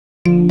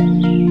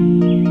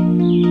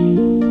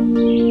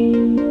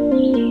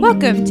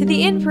Welcome to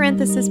the In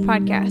Parenthesis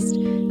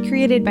podcast,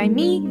 created by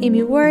me,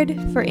 Amy Ward,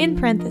 for In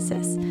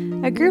Parenthesis,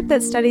 a group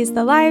that studies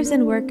the lives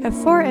and work of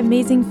four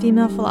amazing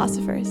female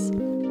philosophers.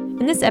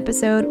 In this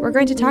episode, we're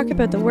going to talk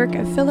about the work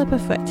of Philippa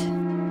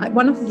Foot.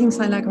 One of the things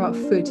I like about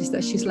Foot is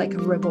that she's like a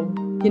rebel,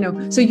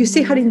 So you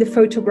see her in the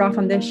photograph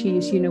and there she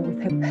is,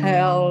 with her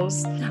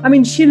pearls. I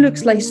mean, she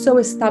looks like so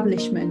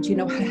establishment,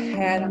 her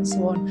hair and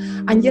so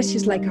on. And yes,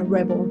 she's like a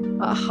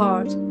rebel at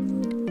heart.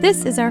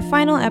 This is our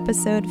final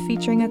episode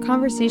featuring a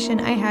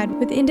conversation I had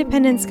with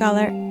independent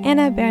scholar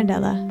Ana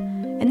Barandalla.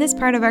 In this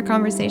part of our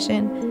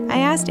conversation, I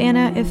asked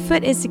Ana if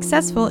Foot is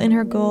successful in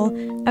her goal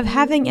of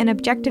having an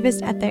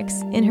objectivist ethics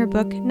in her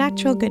book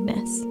Natural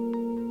Goodness.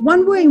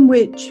 One way in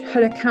which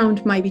her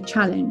account might be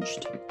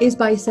challenged is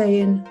by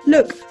saying,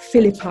 look,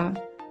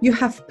 Philippa, you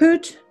have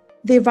put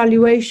the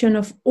evaluation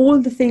of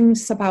all the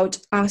things about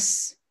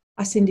us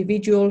as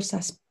individuals,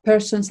 as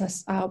persons,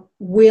 as our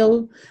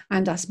will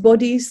and as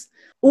bodies,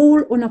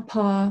 all on a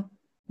par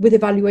with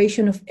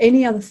evaluation of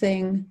any other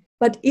thing.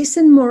 But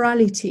isn't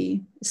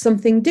morality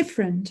something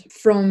different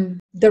from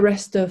the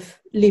rest of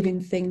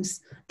living things?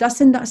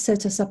 Doesn't that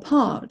set us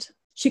apart?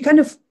 She kind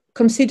of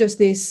considers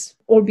this,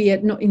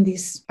 albeit not in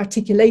this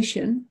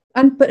articulation.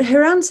 But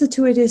her answer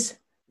to it is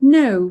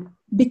no,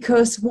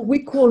 because what we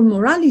call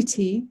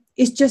morality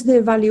is just the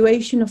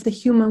evaluation of the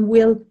human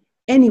will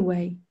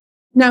anyway.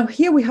 Now,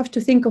 here we have to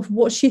think of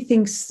what she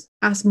thinks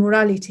as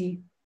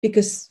morality,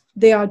 because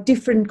there are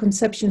different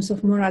conceptions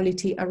of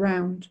morality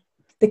around.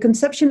 The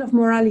conception of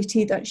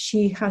morality that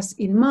she has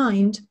in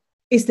mind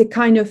is the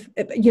kind of,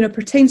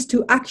 pertains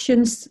to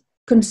actions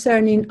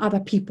concerning other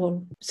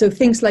people. So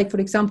things like, for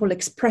example,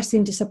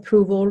 expressing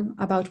disapproval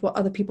about what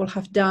other people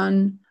have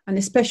done, and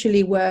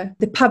especially where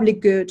the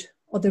public good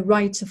or the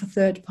rights of a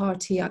third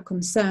party are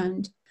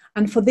concerned.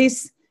 And for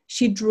this,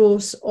 she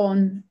draws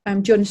on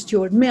John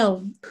Stuart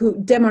Mill, who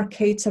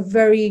demarcates a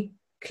very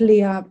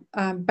clear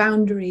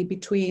boundary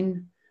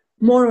between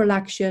moral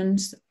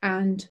actions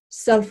and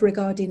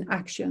self-regarding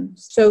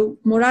actions. So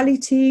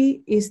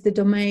morality is the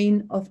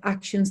domain of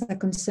actions that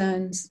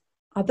concerns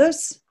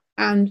others,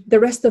 and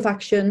the rest of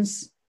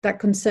actions that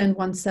concern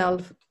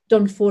oneself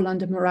don't fall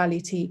under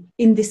morality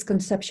in this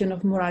conception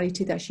of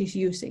morality that she's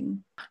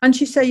using. And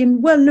she's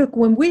saying, well, look,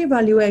 when we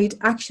evaluate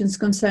actions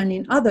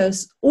concerning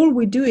others, all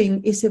we're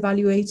doing is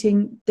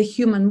evaluating the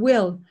human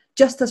will,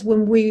 just as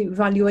when we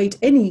evaluate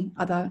any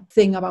other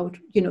thing about,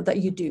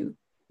 that you do.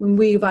 When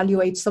we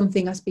evaluate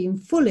something as being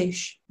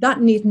foolish,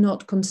 that need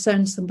not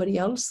concern somebody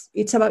else.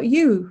 It's about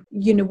you,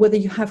 whether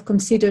you have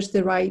considered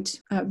the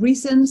right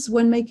reasons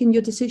when making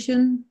your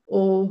decision,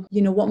 or,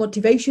 what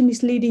motivation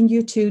is leading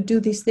you to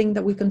do this thing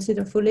that we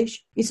consider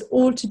foolish. It's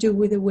all to do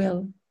with the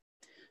will.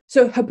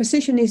 So her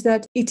position is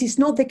that it is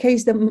not the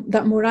case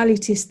that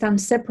morality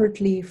stands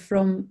separately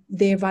from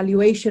the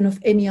evaluation of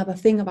any other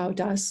thing about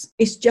us.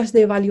 It's just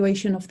the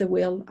evaluation of the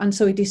will. And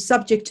so it is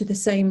subject to the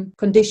same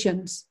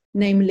conditions.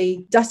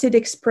 Namely, does it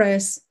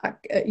express a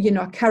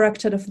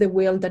character of the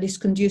will that is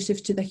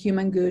conducive to the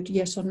human good,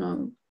 yes or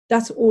no?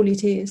 That's all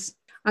it is.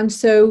 And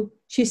so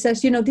she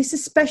says, this is a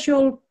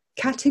special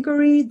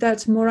category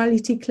that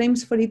morality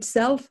claims for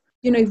itself.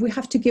 If we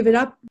have to give it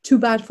up, too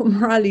bad for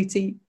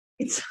morality.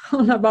 It's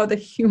all about the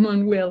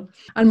human will.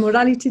 And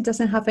morality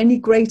doesn't have any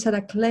greater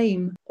a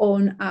claim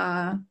on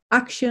our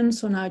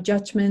actions, on our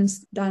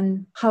judgments,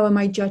 than how I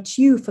might judge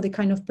you for the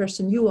kind of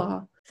person you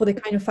are, for the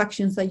kind of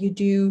actions that you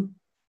do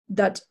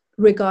that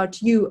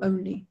regard you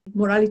only.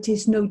 Morality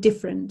is no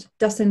different,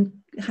 doesn't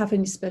have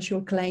any special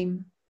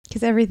claim.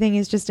 Because everything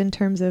is just in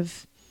terms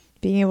of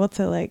being able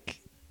to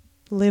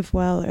live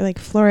well or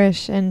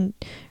flourish and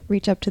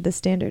reach up to the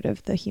standard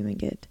of the human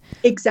good.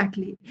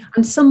 Exactly.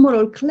 And some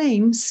moral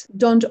claims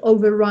don't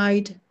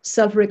override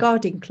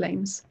self-regarding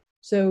claims.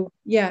 So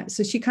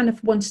she kind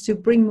of wants to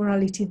bring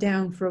morality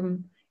down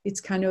from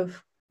its kind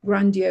of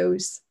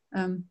grandiose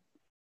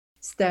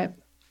step.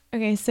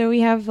 Okay, so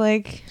we have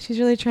she's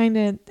really trying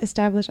to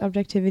establish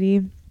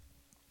objectivity,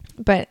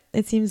 but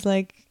it seems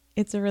like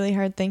it's a really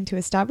hard thing to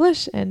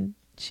establish and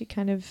she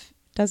kind of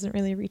doesn't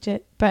really reach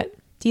it. But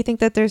do you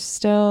think that there's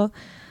still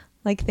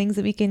things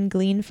that we can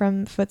glean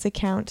from Foot's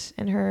account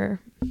and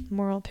her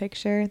moral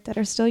picture that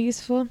are still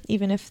useful,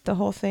 even if the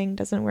whole thing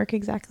doesn't work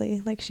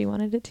exactly like she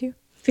wanted it to?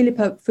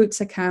 Philippa Foot's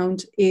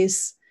account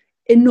is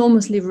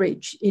enormously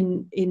rich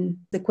in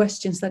the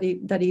questions that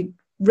he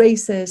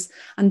raises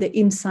and the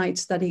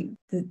insights that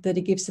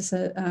it gives us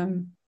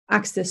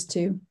access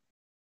to.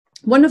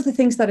 One of the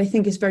things that I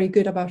think is very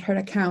good about her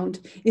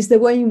account is the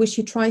way in which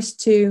she tries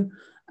to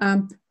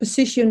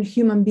position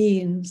human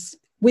beings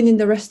within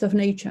the rest of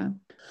nature.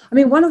 I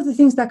mean, one of the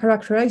things that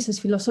characterizes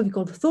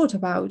philosophical thought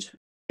about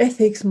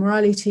ethics,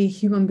 morality,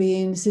 human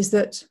beings is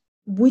that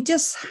we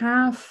just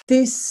have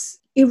this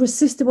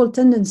irresistible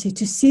tendency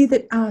to see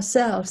that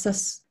ourselves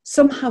as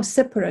somehow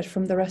separate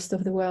from the rest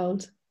of the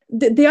world.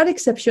 There are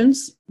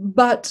exceptions,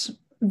 but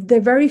they're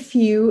very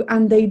few,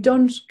 and they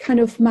don't kind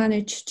of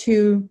manage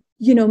to,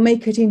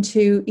 make it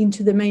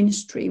into the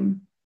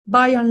mainstream.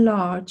 by and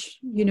large,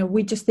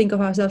 we just think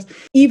of ourselves,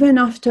 even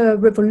after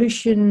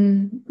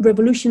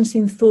revolutions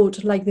in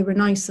thought like the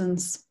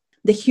Renaissance,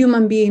 the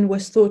human being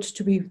was thought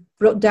to be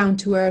brought down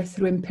to earth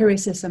through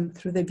empiricism,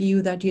 through the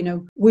view that,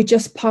 we're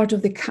just part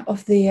of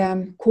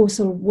the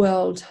causal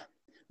world.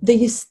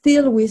 We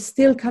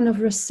still kind of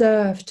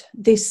reserved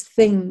this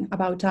thing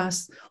about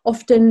us,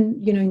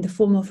 often, in the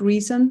form of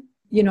reason,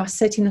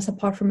 setting us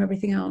apart from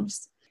everything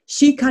else.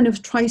 She kind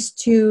of tries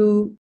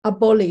to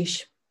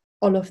abolish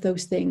all of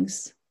those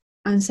things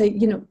and say,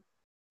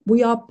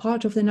 we are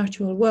part of the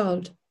natural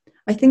world.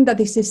 I think that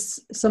this is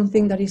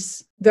something that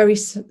is very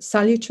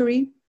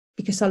salutary,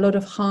 because a lot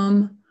of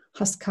harm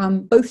has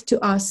come both to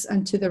us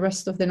and to the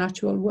rest of the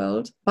natural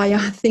world by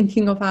our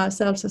thinking of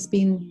ourselves as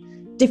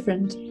being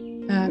different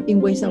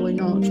in ways that we're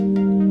not.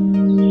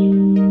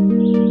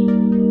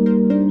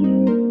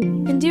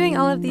 In doing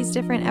all of these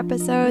different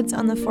episodes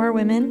on the four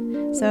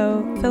women,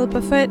 so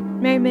Philippa Foot,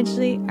 Mary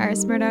Midgley,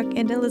 Iris Murdoch,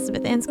 and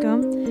Elizabeth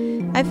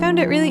Anscombe, I found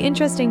it really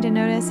interesting to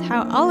notice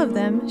how all of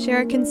them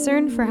share a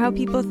concern for how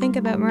people think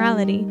about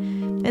morality,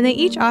 and they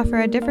each offer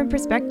a different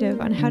perspective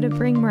on how to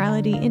bring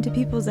morality into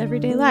people's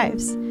everyday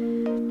lives.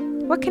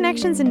 What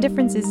connections and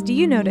differences do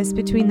you notice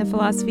between the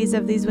philosophies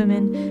of these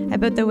women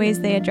about the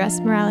ways they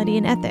address morality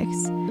and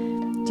ethics?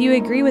 Do you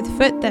agree with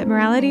Foot that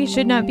morality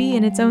should not be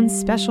in its own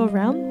special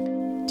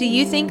realm? Do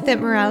you think that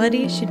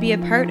morality should be a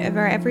part of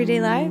our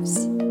everyday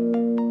lives?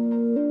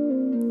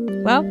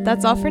 Well,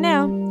 that's all for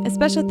now. A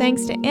special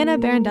thanks to Ana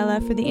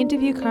Barandalla for the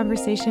interview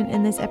conversation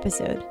in this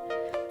episode.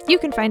 You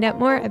can find out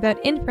more about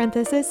In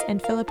Parenthesis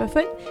and Philippa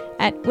Foot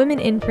at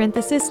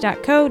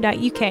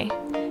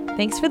womeninparenthesis.co.uk.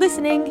 Thanks for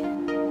listening.